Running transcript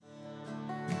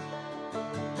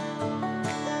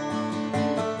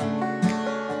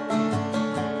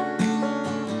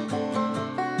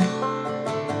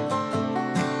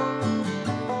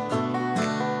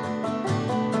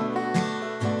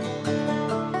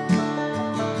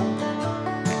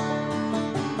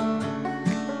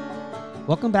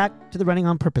Welcome back to the Running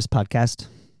on Purpose podcast.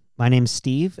 My name's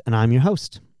Steve, and I'm your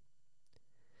host.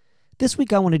 This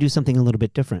week, I want to do something a little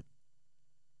bit different.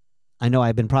 I know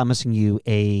I've been promising you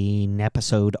an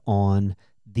episode on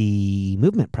the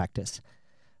movement practice.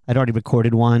 I'd already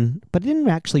recorded one, but it didn't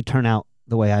actually turn out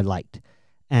the way I liked.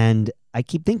 And I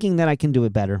keep thinking that I can do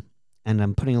it better, and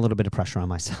I'm putting a little bit of pressure on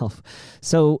myself.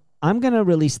 So I'm going to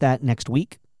release that next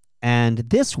week. And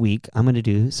this week, I'm going to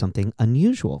do something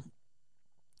unusual.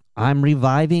 I'm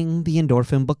reviving the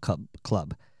Endorphin Book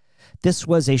Club. This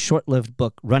was a short-lived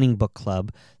running book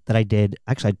club that I did.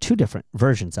 Actually, I had two different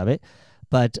versions of it.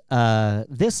 But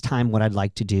this time what I'd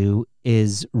like to do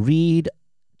is read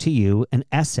to you an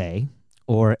essay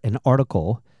or an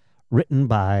article written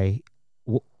by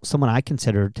someone I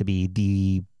consider to be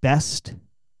the best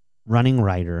running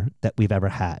writer that we've ever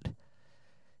had.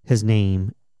 His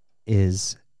name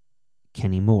is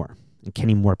Kenny Moore. And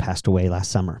Kenny Moore passed away last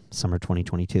summer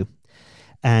 2022.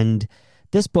 And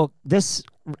this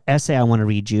essay I want to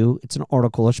read you, it's an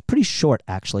article. It's pretty short,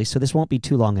 actually, so this won't be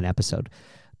too long an episode.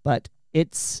 But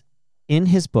it's in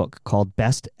his book called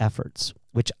Best Efforts,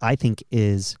 which I think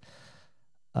is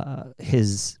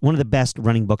one of the best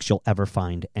running books you'll ever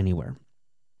find anywhere.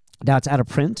 Now, it's out of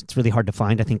print. It's really hard to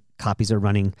find. I think copies are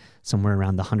running somewhere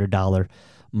around the $100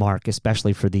 mark,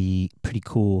 especially for the pretty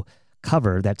cool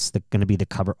cover. That's going to be the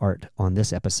cover art on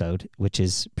this episode, which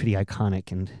is pretty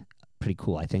iconic and pretty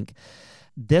cool, I think.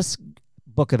 This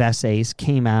book of essays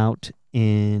came out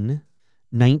in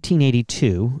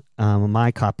 1982.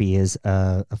 My copy is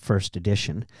a first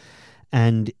edition.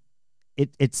 And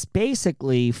it's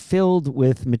basically filled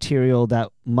with material that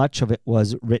much of it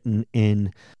was written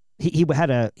in... He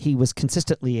was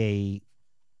consistently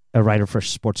a writer for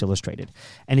Sports Illustrated.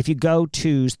 And if you go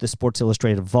to the Sports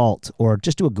Illustrated vault or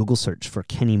just do a Google search for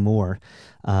Kenny Moore,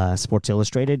 Sports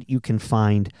Illustrated, you can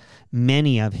find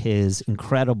many of his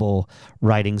incredible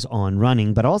writings on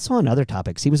running, but also on other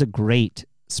topics. He was a great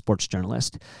sports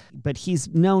journalist, but he's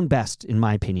known best, in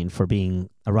my opinion, for being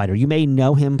a writer. You may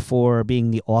know him for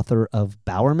being the author of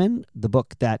Bowerman, the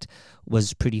book that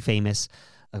was pretty famous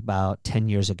about 10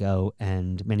 years ago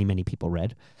and many, many people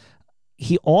read.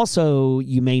 He also,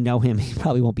 you may know him, he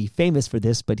probably won't be famous for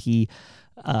this, but he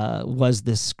was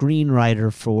the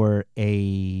screenwriter for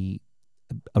a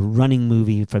running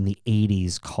movie from the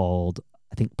 80s called,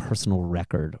 I think, Personal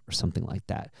Record or something like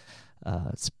that.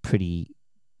 It's pretty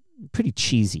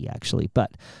cheesy, actually,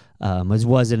 but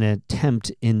was an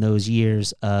attempt in those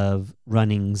years of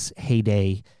running's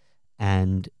heyday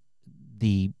and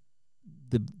the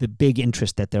big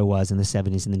interest that there was in the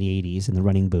 70s and the 80s and the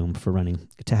running boom for running,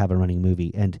 to have a running movie,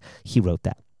 and he wrote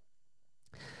that.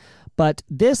 But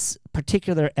this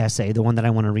particular essay, the one that I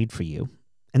want to read for you,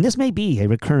 and this may be a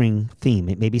recurring theme.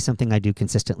 It may be something I do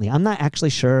consistently. I'm not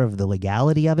actually sure of the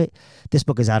legality of it. This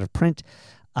book is out of print.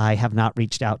 I have not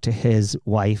reached out to his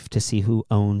wife to see who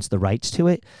owns the rights to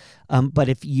it. But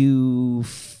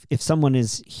if someone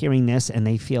is hearing this and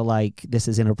they feel like this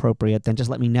is inappropriate, then just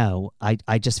let me know.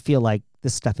 I just feel like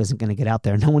this stuff isn't going to get out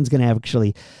there. No one's going to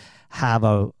actually have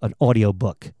an audio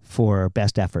book for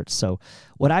Best Efforts. So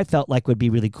what I felt like would be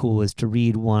really cool is to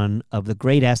read one of the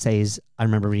great essays. I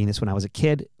remember reading this when I was a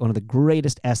kid, one of the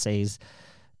greatest essays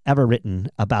ever written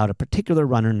about a particular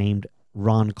runner named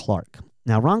Ron Clarke.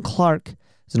 Now, Ron Clarke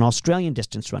is an Australian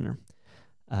distance runner.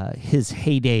 His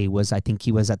heyday was, I think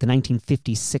he was at the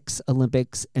 1956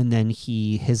 Olympics, and then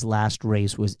his last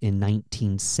race was in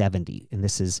 1970. And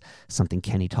this is something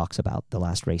Kenny talks about, the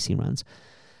last race he runs.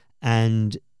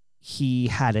 And he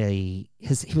had he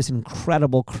was an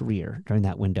incredible career during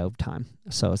that window of time.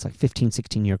 So it's like 15,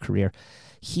 16-year career.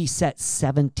 He set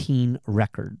 17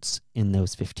 records in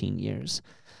those 15 years.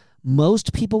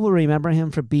 Most people will remember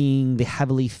him for being the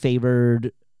heavily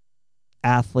favored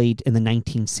athlete in the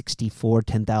 1964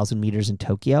 10,000 meters in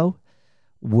Tokyo,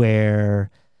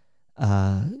 where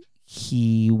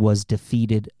he was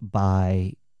defeated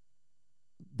by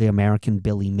the American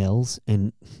Billy Mills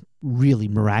in really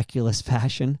miraculous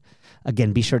fashion.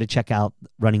 Again, be sure to check out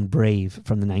Running Brave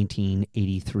from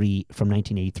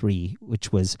 1983,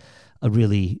 which was a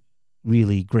really,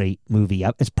 really great movie.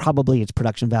 Its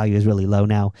production value is really low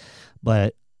now,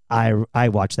 but I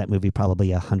watched that movie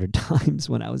probably 100 times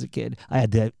when I was a kid. I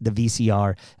had the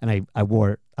VCR, and I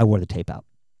wore the tape out.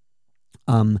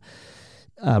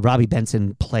 Robbie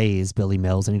Benson plays Billy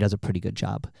Mills, and he does a pretty good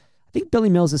job. I think Billy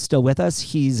Mills is still with us.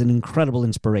 He's an incredible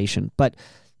inspiration, but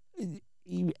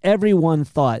everyone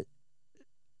thought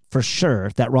for sure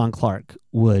that Ron Clarke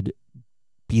would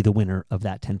be the winner of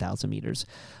that 10,000 meters.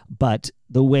 But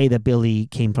the way that Billy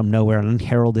came from nowhere,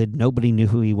 unheralded, nobody knew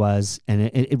who he was, and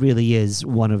it really is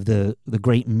one of the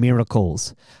great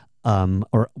miracles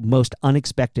or most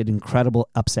unexpected, incredible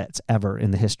upsets ever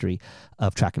in the history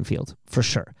of track and field, for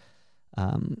sure.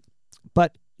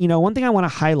 But, one thing I want to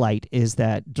highlight is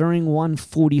that during one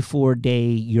 44-day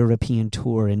European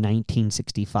tour in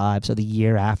 1965, so the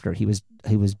year after he was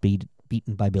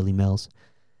beaten by Billy Mills,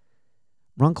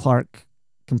 Ron Clarke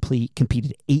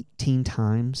competed 18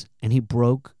 times, and he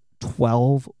broke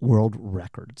 12 world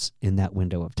records in that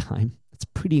window of time. It's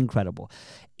pretty incredible.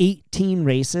 18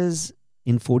 races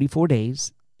in 44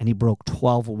 days, and he broke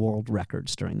 12 world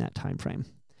records during that time frame.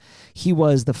 He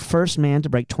was the first man to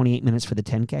break 28 minutes for the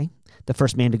 10K, the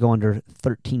first man to go under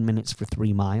 13 minutes for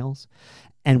 3 miles.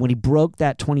 And when he broke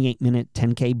that 28-minute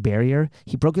 10K barrier,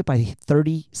 he broke it by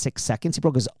 36 seconds. He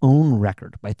broke his own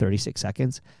record by 36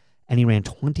 seconds, and he ran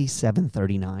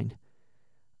 27:39.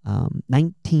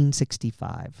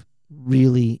 1965,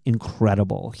 really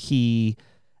incredible. He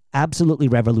absolutely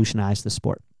revolutionized the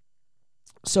sport.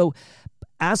 So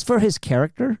as for his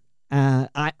character,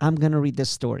 I'm going to read this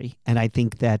story, and I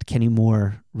think that Kenny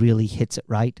Moore really hits it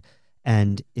right,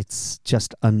 and it's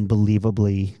just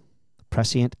unbelievably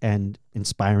prescient and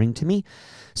inspiring to me.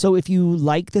 So if you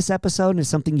like this episode and it's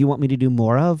something you want me to do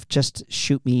more of, just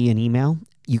shoot me an email.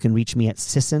 You can reach me at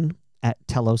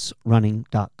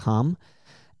sisson@telosrunning.com,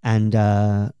 and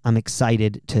I'm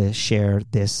excited to share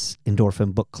this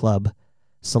Endorphin Book Club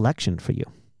selection for you.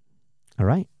 All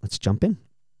right, let's jump in.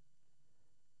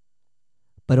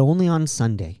 But Only on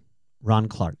Sunday, Ron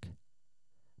Clarke,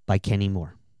 by Kenny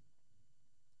Moore.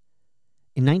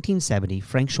 In 1970,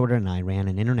 Frank Shorter and I ran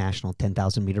an international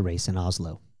 10,000-meter race in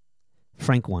Oslo.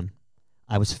 Frank won.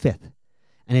 I was 5th,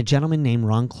 and a gentleman named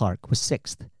Ron Clarke was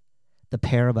 6th, the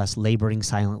pair of us laboring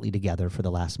silently together for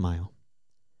the last mile.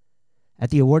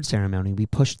 At the award ceremony, we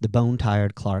pushed the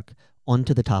bone-tired Clarke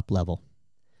onto the top level.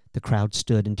 The crowd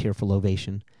stood in tearful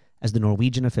ovation as the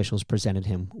Norwegian officials presented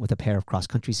him with a pair of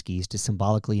cross-country skis to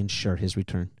symbolically ensure his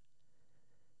return.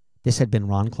 This had been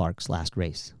Ron Clarke's last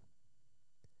race.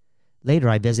 Later,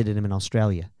 I visited him in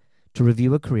Australia to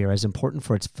review a career as important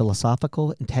for its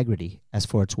philosophical integrity as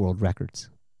for its world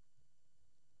records.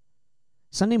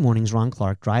 Sunday mornings, Ron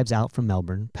Clarke drives out from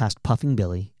Melbourne past Puffing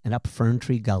Billy and up Fern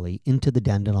Tree Gully into the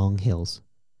Dandenong Hills.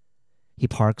 He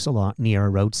parks near a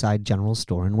roadside general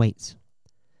store and waits.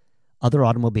 Other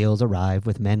automobiles arrive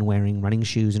with men wearing running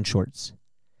shoes and shorts.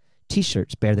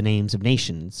 T-shirts bear the names of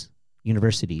nations,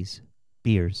 universities,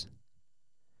 beers.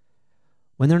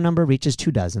 When their number reaches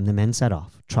 24, the men set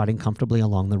off, trotting comfortably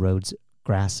along the road's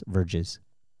grass verges.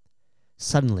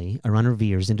 Suddenly, a runner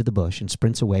veers into the bush and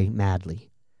sprints away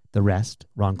madly. The rest,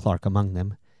 Ron Clarke among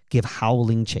them, give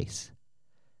howling chase.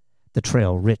 The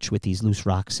trail, rich with these loose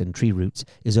rocks and tree roots,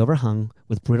 is overhung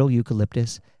with brittle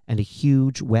eucalyptus and a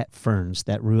huge wet ferns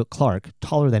that Clarke,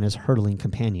 taller than his hurdling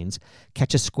companions,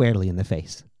 catches squarely in the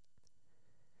face.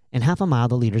 In half a mile,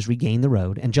 the leaders regain the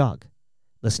road and jog,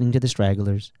 listening to the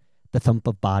stragglers, the thump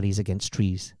of bodies against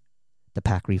trees. The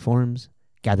pack reforms,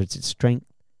 gathers its strength,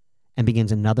 and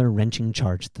begins another wrenching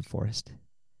charge at the forest.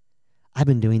 I've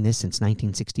been doing this since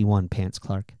 1961, pants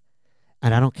Clarke,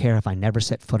 and I don't care if I never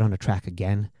set foot on a track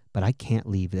again, but I can't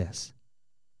leave this.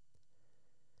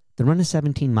 The run is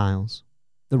 17 miles.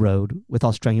 The road, with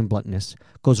Australian bluntness,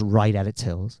 goes right at its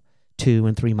hills, 2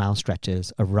 and 3 mile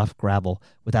stretches of rough gravel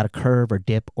without a curve or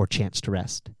dip or chance to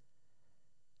rest.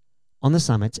 On the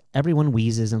summits, everyone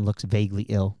wheezes and looks vaguely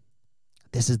ill.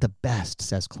 This is the best,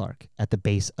 says Clarke, at the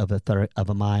base of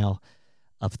a mile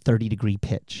of 30-degree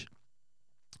pitch.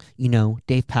 You know,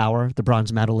 Dave Power, the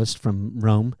bronze medalist from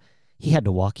Rome, he had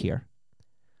to walk here.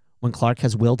 When Clarke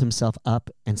has willed himself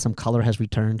up and some color has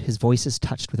returned, his voice is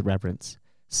touched with reverence.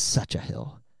 Such a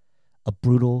hill. A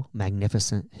brutal,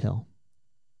 magnificent hill.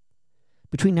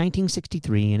 Between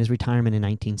 1963 and his retirement in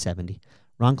 1970,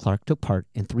 Ron Clarke took part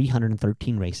in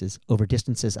 313 races over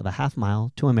distances of a half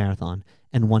mile to a marathon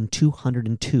and won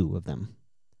 202 of them.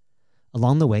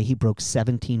 Along the way, he broke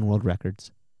 17 world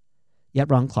records. Yet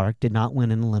Ron Clarke did not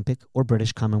win an Olympic or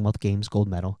British Commonwealth Games gold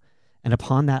medal, and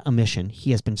upon that omission,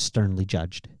 he has been sternly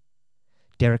judged.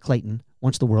 Derek Clayton,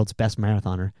 once the world's best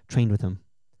marathoner, trained with him.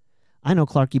 I know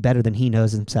Clarke better than he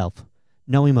knows himself.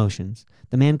 No emotions.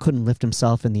 The man couldn't lift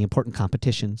himself in the important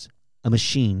competitions. A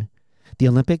machine. The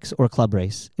Olympics or a club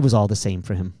race. It was all the same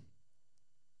for him.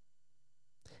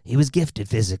 He was gifted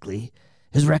physically.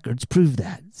 His records prove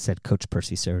that, said Coach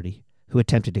Percy Surrey, who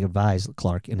attempted to advise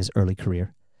Clarke in his early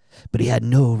career. But he had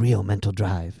no real mental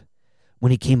drive.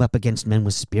 When he came up against men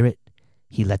with spirit,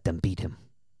 he let them beat him.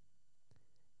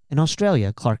 In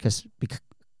Australia, Clarke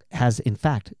has in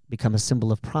fact become a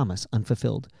symbol of promise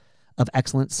unfulfilled, of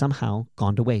excellence somehow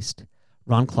gone to waste.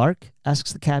 Ron Clarke,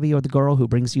 asks the cabbie or the girl who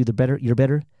brings you your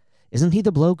bitter, isn't he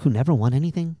the bloke who never won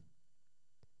anything?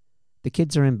 The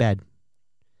kids are in bed.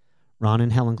 Ron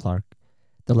and Helen Clarke,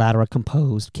 the latter a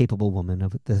composed, capable woman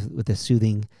with a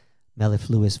soothing,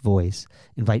 mellifluous voice,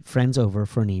 invite friends over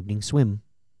for an evening swim.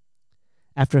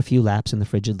 After a few laps in the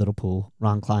frigid little pool,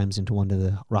 Ron climbs into one of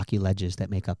the rocky ledges that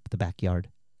make up the backyard.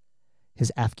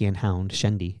 His Afghan hound,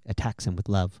 Shendi, attacks him with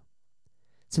love.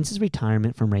 Since his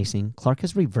retirement from racing, Clarke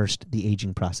has reversed the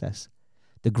aging process.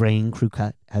 The graying crew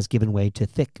cut has given way to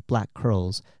thick black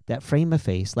curls that frame a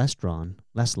face less drawn,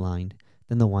 less lined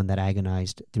than the one that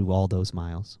agonized through all those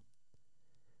miles.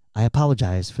 I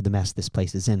apologize for the mess this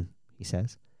place is in, he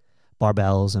says.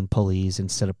 Barbells and pulleys and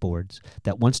sit-up boards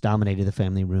that once dominated the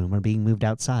family room are being moved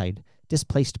outside,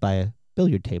 displaced by a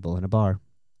billiard table and a bar.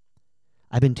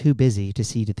 I've been too busy to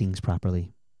see to things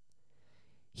properly.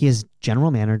 He is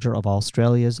general manager of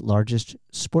Australia's largest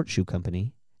sports shoe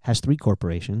company, has 3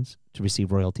 corporations to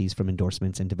receive royalties from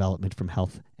endorsements and development from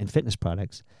health and fitness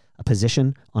products, a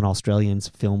position on Australian's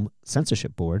Film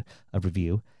Censorship Board of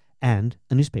Review, and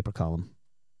a newspaper column.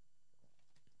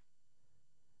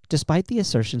 Despite the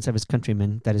assertions of his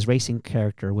countrymen that his racing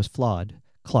character was flawed,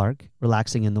 Clarke,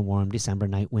 relaxing in the warm December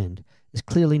night wind, is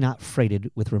clearly not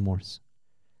freighted with remorse.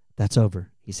 That's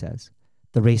over, he says.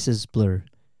 The races blur.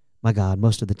 My God,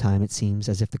 most of the time it seems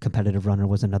as if the competitive runner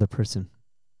was another person.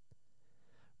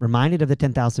 Reminded of the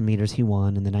 10,000 meters he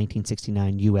won in the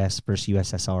 1969 U.S. versus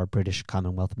USSR British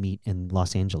Commonwealth meet in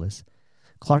Los Angeles,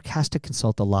 Clarke has to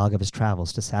consult a log of his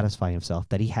travels to satisfy himself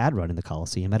that he had run in the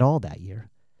Coliseum at all that year.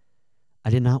 I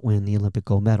did not win the Olympic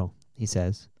gold medal, he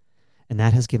says, and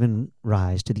that has given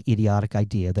rise to the idiotic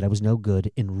idea that I was no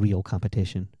good in real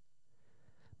competition.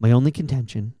 My only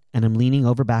contention, and I'm leaning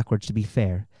over backwards to be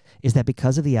fair, is that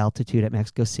because of the altitude at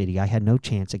Mexico City, I had no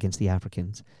chance against the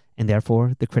Africans, and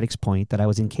therefore the critics' point that I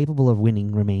was incapable of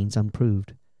winning remains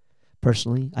unproved.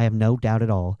 Personally, I have no doubt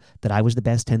at all that I was the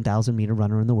best 10,000-meter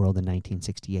runner in the world in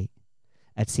 1968.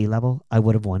 At sea level, I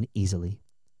would have won easily.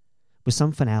 With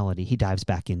some finality, he dives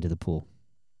back into the pool.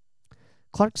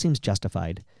 Clarke seems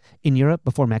justified. In Europe,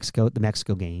 before Mexico at the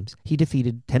Mexico Games, he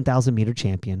defeated 10,000-meter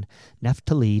champion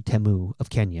Neftali Temu of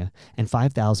Kenya and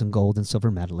 5,000 gold and silver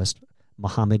medalist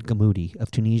Mohamed Gamoudi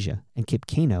of Tunisia and Kip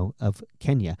Keino of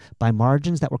Kenya by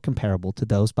margins that were comparable to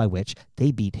those by which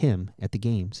they beat him at the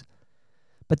Games.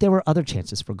 But there were other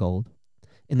chances for gold.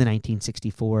 In the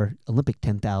 1964 Olympic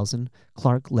 10,000,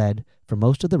 Clarke led for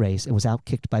most of the race and was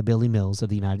outkicked by Billy Mills of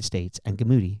the United States and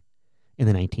Gamoudi. In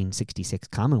the 1966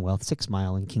 Commonwealth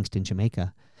 6-mile in Kingston,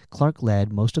 Jamaica, Clarke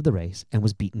led most of the race and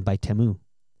was beaten by Temu.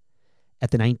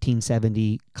 At the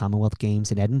 1970 Commonwealth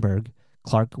Games in Edinburgh,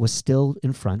 Clarke was still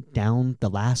in front down the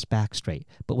last back straight,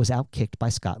 but was outkicked by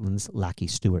Scotland's Lachie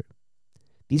Stewart.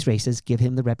 These races give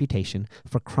him the reputation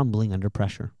for crumbling under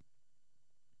pressure.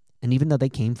 And even though they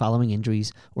came following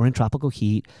injuries or in tropical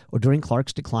heat or during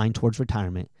Clarke's decline towards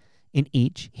retirement, in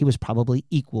each he was probably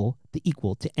equal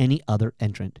to any other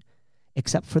entrant.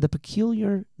 Except for the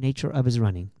peculiar nature of his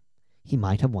running, he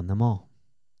might have won them all.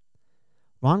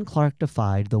 Ron Clarke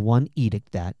defied the one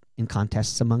edict that, in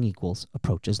contests among equals,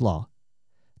 approaches law.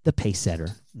 The pace setter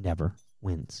never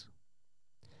wins.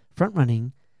 Front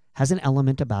running has an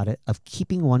element about it of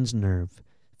keeping one's nerve,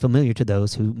 familiar to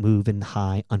those who move in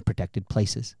high, unprotected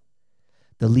places.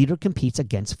 The leader competes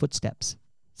against footsteps,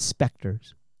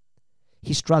 specters.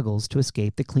 He struggles to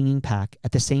escape the clinging pack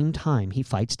at the same time he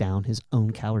fights down his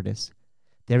own cowardice.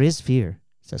 There is fear,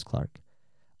 says Clarke.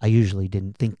 I usually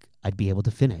didn't think I'd be able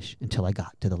to finish until I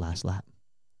got to the last lap.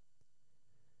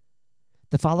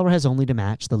 The follower has only to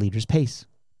match the leader's pace.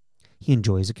 He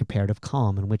enjoys a comparative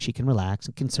calm in which he can relax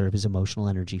and conserve his emotional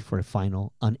energy for a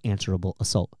final, unanswerable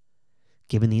assault.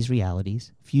 Given these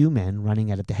realities, few men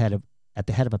running at the head of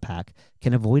a pack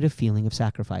can avoid a feeling of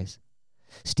sacrifice.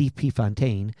 Steve P.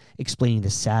 Fontaine, explaining the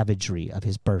savagery of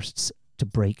his bursts to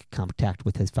break contact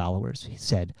with his followers,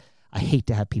 said, I hate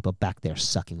to have people back there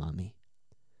sucking on me.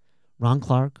 Ron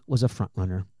Clarke was a front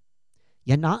runner,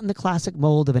 yet not in the classic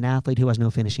mold of an athlete who has no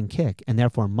finishing kick and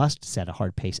therefore must set a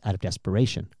hard pace out of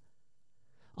desperation.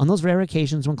 On those rare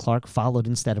occasions when Clarke followed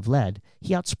instead of led,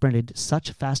 he outsprinted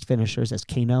such fast finishers as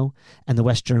Keino and the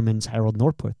West German's Harold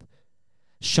Norpurth.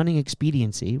 Shunning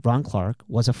expediency, Ron Clarke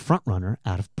was a front runner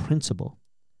out of principle.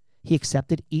 He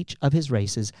accepted each of his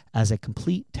races as a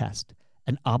complete test,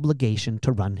 an obligation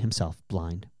to run himself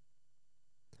blind.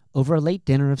 Over a late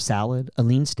dinner of salad, a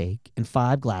lean steak, and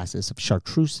 5 glasses of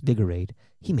chartreuse Vigorade,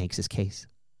 he makes his case.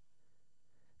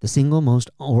 The single most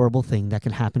horrible thing that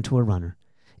can happen to a runner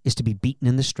is to be beaten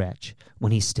in the stretch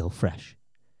when he's still fresh.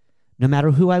 No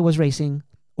matter who I was racing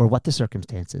or what the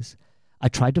circumstances, I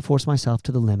tried to force myself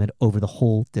to the limit over the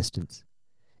whole distance.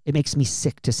 It makes me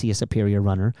sick to see a superior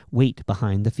runner wait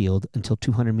behind the field until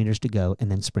 200 meters to go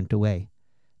and then sprint away.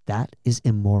 That is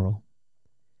immoral.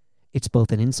 It's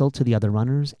both an insult to the other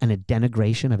runners and a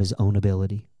denigration of his own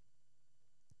ability.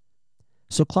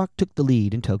 So Clarke took the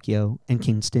lead in Tokyo and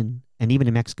Kingston and even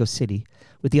in Mexico City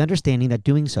with the understanding that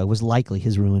doing so was likely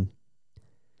his ruin.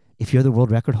 If you're the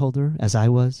world record holder, as I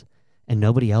was, and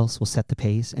nobody else will set the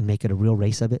pace and make it a real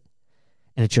race of it,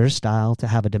 and it's your style to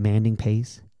have a demanding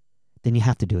pace, then you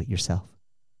have to do it yourself.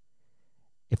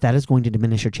 If that is going to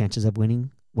diminish your chances of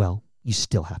winning, well, you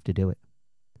still have to do it.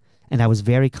 And I was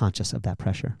very conscious of that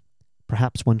pressure.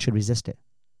 Perhaps one should resist it.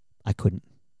 I couldn't.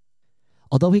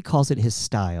 Although he calls it his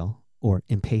style, or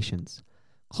impatience,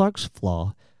 Clarke's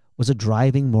flaw was a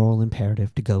driving moral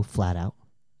imperative to go flat out,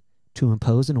 to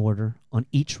impose an order on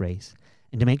each race,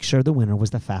 and to make sure the winner was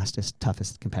the fastest,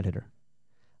 toughest competitor.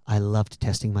 I loved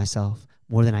testing myself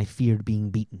more than I feared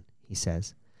being beaten, he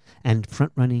says, and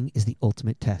front running is the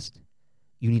ultimate test.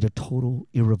 You need a total,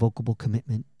 irrevocable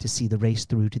commitment to see the race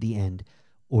through to the end,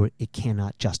 or it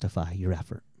cannot justify your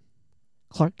effort.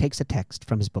 Clarke takes a text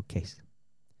from his bookcase.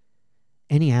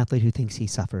 Any athlete who thinks he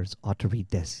suffers ought to read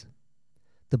this.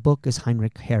 The book is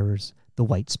Heinrich Herrer's The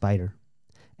White Spider,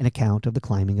 an account of the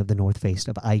climbing of the north face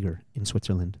of Eiger in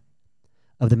Switzerland,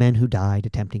 of the men who died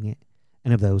attempting it,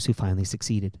 and of those who finally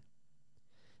succeeded.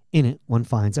 In it, one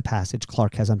finds a passage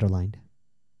Clarke has underlined.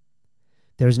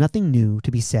 There is nothing new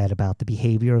to be said about the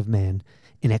behavior of men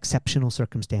in exceptional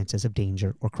circumstances of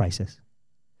danger or crisis.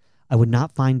 I would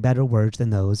not find better words than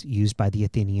those used by the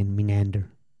Athenian Menander.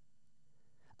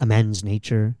 A man's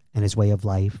nature and his way of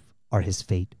life are his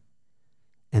fate,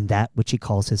 and that which he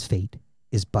calls his fate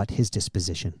is but his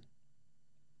disposition.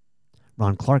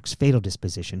 Ron Clarke's fatal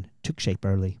disposition took shape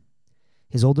early.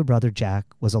 His older brother Jack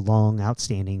was a long,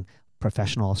 outstanding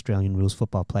professional Australian rules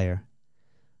football player.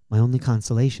 My only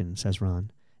consolation, says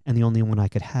Ron, and the only one I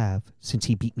could have, since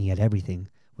he beat me at everything,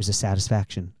 was the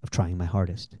satisfaction of trying my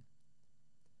hardest.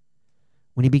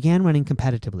 When he began running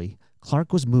competitively,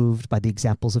 Clarke was moved by the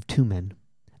examples of two men,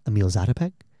 Emil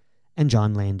Zatopek and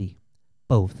John Landy,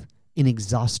 both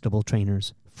inexhaustible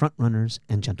trainers, front runners,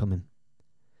 and gentlemen.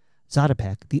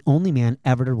 Zatopek, the only man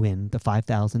ever to win the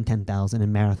 5,000, 10,000,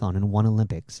 and marathon in one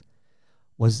Olympics,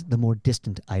 was the more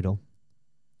distant idol.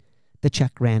 The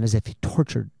Czech ran as if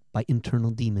tortured by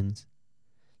internal demons.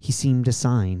 He seemed a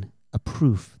sign, a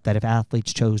proof that if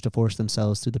athletes chose to force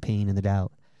themselves through the pain and the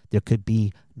doubt, there could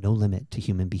be no limit to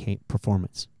human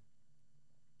performance.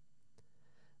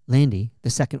 Landy, the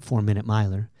second 4-minute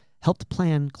miler, helped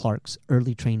plan Clarke's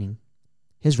early training.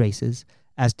 His races,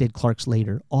 as did Clarke's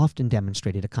later, often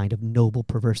demonstrated a kind of noble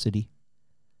perversity.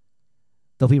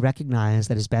 Though he recognized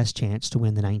that his best chance to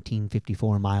win the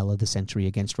 1954 mile of the century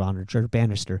against Roger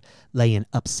Bannister lay in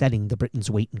upsetting the Briton's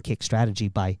wait and kick strategy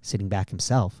by sitting back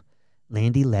himself,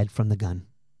 Landy led from the gun.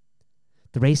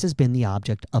 The race has been the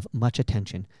object of much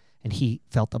attention, and he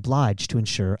felt obliged to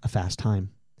ensure a fast time.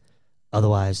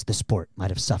 Otherwise, the sport might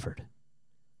have suffered.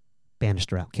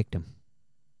 Bannister outkicked him.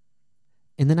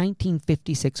 In the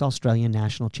 1956 Australian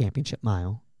National Championship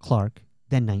mile, Clarke,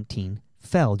 then 19,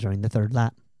 fell during the third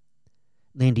lap.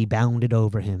 Landy bounded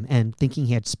over him and, thinking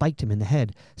he had spiked him in the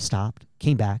head, stopped,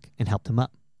 came back, and helped him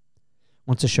up.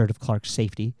 Once assured of Clarke's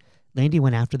safety, Landy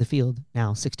went after the field,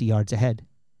 now 60 yards ahead.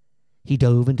 He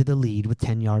dove into the lead with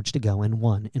 10 yards to go and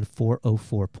won in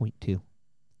 4:04.2.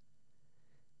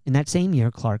 In that same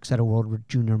year, Clarke set a world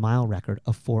junior mile record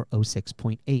of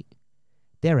 4:06.8.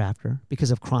 Thereafter, because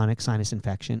of chronic sinus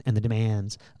infection and the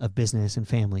demands of business and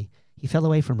family, he fell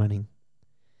away from running.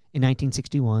 In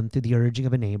 1961, through the urging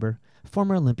of a neighbor,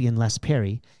 former Olympian Les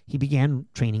Perry, he began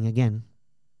training again.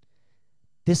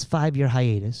 This 5-year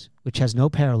hiatus, which has no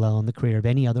parallel in the career of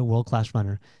any other world-class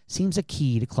runner, seems a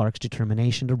key to Clarke's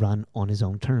determination to run on his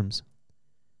own terms.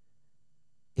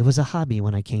 It was a hobby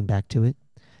when I came back to it,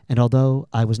 and although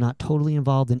I was not totally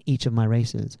involved in each of my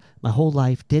races, my whole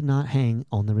life did not hang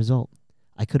on the result.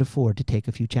 I could afford to take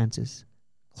a few chances.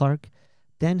 Clarke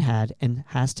then had and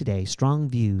has today strong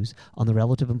views on the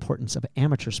relative importance of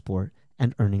amateur sport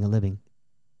and earning a living.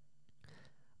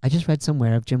 I just read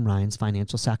somewhere of Jim Ryan's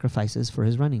financial sacrifices for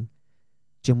his running.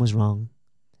 Jim was wrong.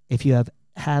 If you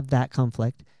have that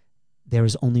conflict, there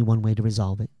is only one way to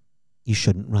resolve it. You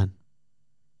shouldn't run.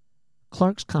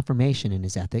 Clarke's confirmation in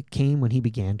his ethic came when he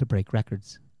began to break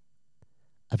records.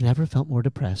 I've never felt more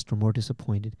depressed or more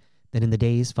disappointed than in the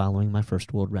days following my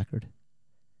first world record.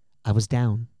 I was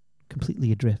down,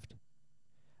 completely adrift.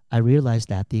 I realized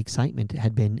that the excitement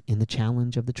had been in the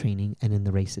challenge of the training and in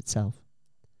the race itself.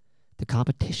 The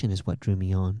competition is what drew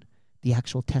me on, the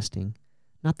actual testing,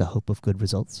 not the hope of good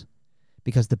results,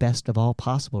 because the best of all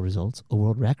possible results, a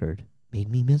world record, made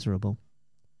me miserable.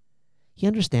 He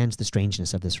understands the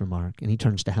strangeness of this remark, and he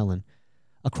turns to Helen,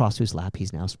 across whose lap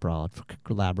he's now sprawled for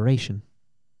collaboration.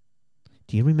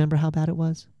 Do you remember how bad it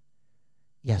was?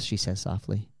 Yes, she says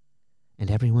softly.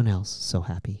 And everyone else so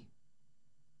happy.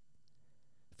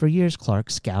 For years,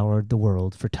 Clarke scoured the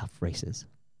world for tough races.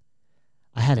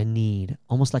 I had a need,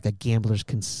 almost like a gambler's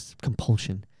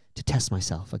compulsion, to test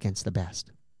myself against the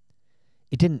best.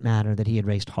 It didn't matter that he had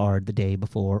raced hard the day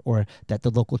before, or that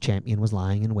the local champion was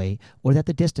lying in wait, or that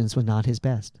the distance was not his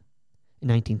best. In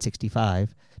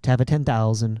 1965, to have a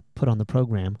 10,000 put on the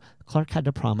program, Clarke had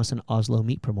to promise an Oslo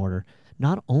meet promoter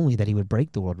not only that he would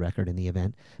break the world record in the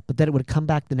event, but that it would come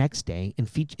back the next day in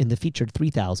the featured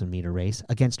 3,000-meter race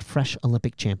against fresh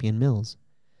Olympic champion Mills.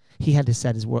 He had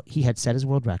set his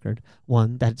world record,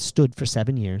 one that had stood for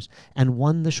 7 years, and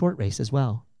won the short race as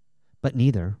well. But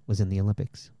neither was in the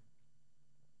Olympics.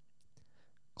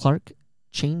 Clarke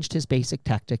changed his basic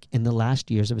tactic in the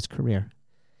last years of his career.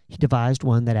 He devised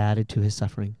one that added to his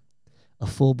suffering, a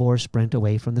full-bore sprint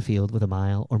away from the field with a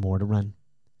mile or more to run.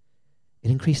 It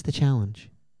increased the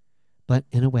challenge, but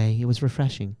in a way it was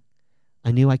refreshing.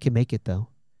 I knew I could make it, though.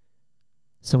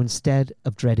 So instead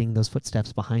of dreading those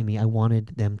footsteps behind me, I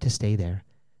wanted them to stay there,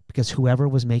 because whoever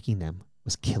was making them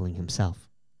was killing himself.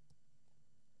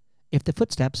 If the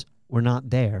footsteps were not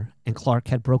there, and Clarke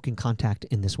had broken contact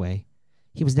in this way,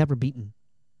 he was never beaten.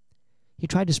 He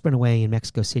tried to sprint away in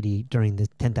Mexico City during the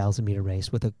 10,000-meter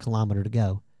race with a kilometer to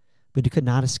go, but he could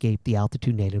not escape the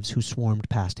altitude natives who swarmed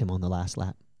past him on the last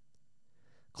lap.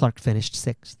 Clarke finished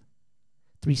 6th,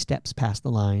 3 steps past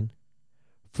the line.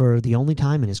 For the only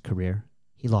time in his career,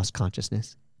 he lost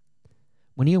consciousness.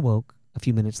 When he awoke, a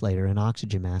few minutes later, an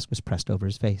oxygen mask was pressed over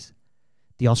his face.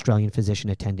 The Australian physician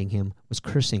attending him was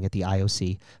cursing at the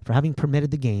IOC for having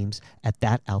permitted the games at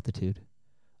that altitude.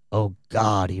 "Oh,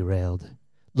 God," he railed.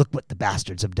 "Look what the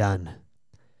bastards have done."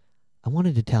 I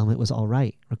wanted to tell him it was all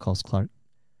right, recalls Clarke,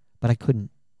 but I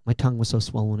couldn't. My tongue was so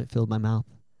swollen it filled my mouth.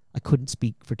 I couldn't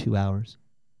speak for 2 hours.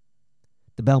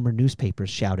 The Belmer newspapers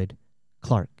shouted,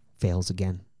 "Clarke fails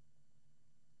again."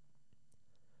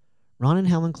 Ron and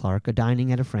Helen Clarke are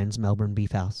dining at a friend's Melbourne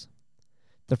beef house.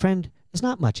 The friend is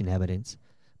not much in evidence,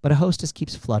 but a hostess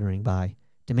keeps fluttering by,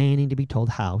 demanding to be told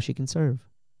how she can serve.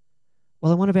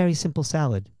 "Well, I want a very simple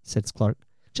salad," says Clarke.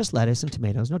 "Just lettuce and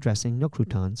tomatoes, no dressing, no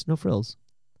croutons, no frills."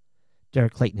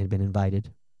 Derek Clayton had been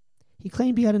invited. "He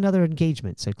claimed he had another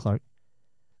engagement," said Clarke.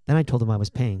 Then I told him I was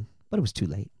paying, but it was too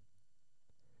late.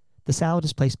 The salad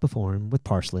is placed before him with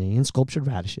parsley and sculptured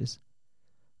radishes.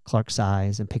 Clarke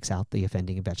sighs and picks out the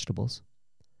offending vegetables.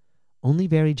 Only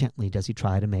very gently does he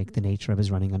try to make the nature of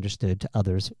his running understood to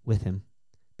others with him,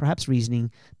 perhaps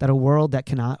reasoning that a world that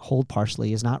cannot hold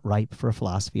parsley is not ripe for a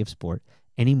philosophy of sport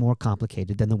any more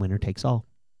complicated than the winner takes all.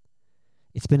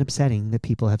 "It's been upsetting that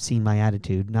people have seen my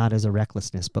attitude not as a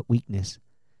recklessness but weakness,"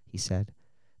 he said.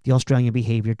 "The Australian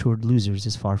behavior toward losers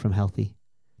is far from healthy.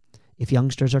 If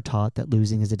youngsters are taught that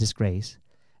losing is a disgrace,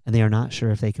 and they are not sure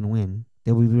if they can win,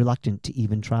 they will be reluctant to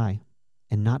even try,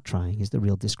 and not trying is the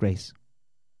real disgrace."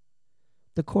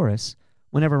 The chorus,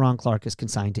 whenever Ron Clarke is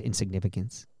consigned to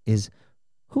insignificance, is,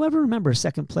 "Whoever remembers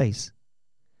second place?"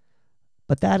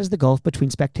 But that is the gulf between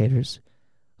spectators,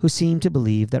 who seem to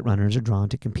believe that runners are drawn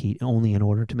to compete only in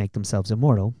order to make themselves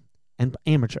immortal, and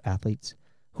amateur athletes,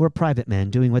 who are private men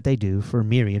doing what they do for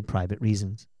myriad private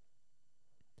reasons.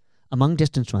 Among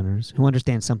distance runners who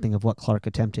understand something of what Clarke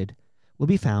attempted will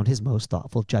be found his most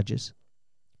thoughtful judges.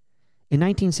 In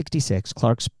 1966,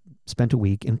 Clarke spent a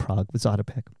week in Prague with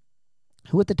Zatopek,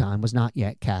 who at the time was not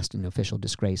yet cast in official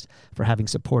disgrace for having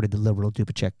supported the liberal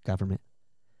Dubček government.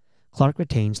 Clarke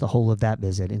retains the whole of that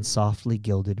visit in softly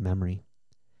gilded memory.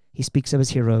 He speaks of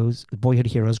his boyhood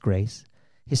hero's grace,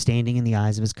 his standing in the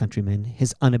eyes of his countrymen,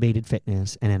 his unabated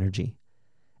fitness and energy.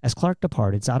 As Clarke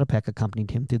departed, Zatopek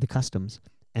accompanied him through the customs,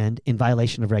 and, in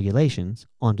violation of regulations,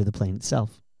 onto the plane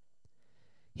itself.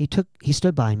 He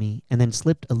stood by me and then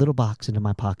slipped a little box into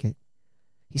my pocket.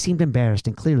 He seemed embarrassed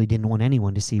and clearly didn't want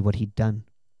anyone to see what he'd done.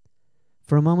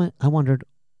 For a moment, I wondered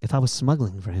if I was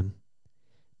smuggling for him.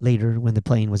 Later, when the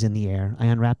plane was in the air, I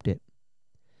unwrapped it.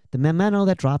 The memento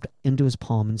that dropped into his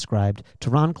palm inscribed, "To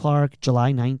Ron Clarke,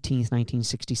 July 19th,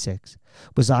 1966,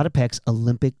 was Zatopek's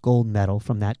Olympic gold medal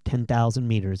from that 10,000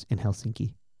 meters in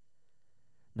Helsinki."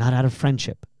 "Not out of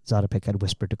friendship," Zatopek had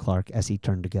whispered to Clarke as he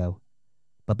turned to go,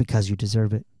 "but because you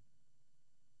deserve it."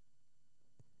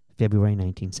 February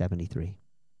 1973.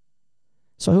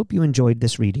 So I hope you enjoyed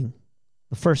this reading,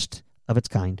 the first of its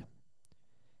kind.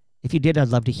 If you did, I'd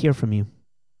love to hear from you.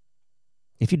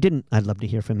 If you didn't, I'd love to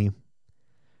hear from you.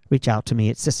 Reach out to me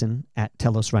at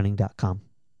sisson@telosrunning.com.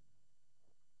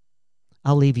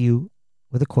 I'll leave you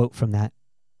with a quote from that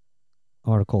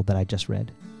article that I just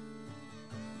read.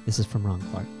 This is from Ron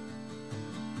Clarke.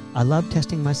 I love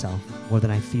testing myself more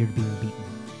than I feared being beaten,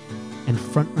 and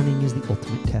front-running is the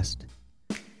ultimate test.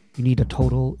 You need a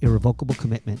total, irrevocable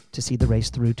commitment to see the race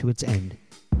through to its end,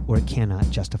 or it cannot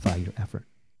justify your effort.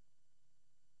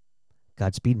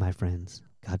 Godspeed, my friends.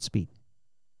 Godspeed.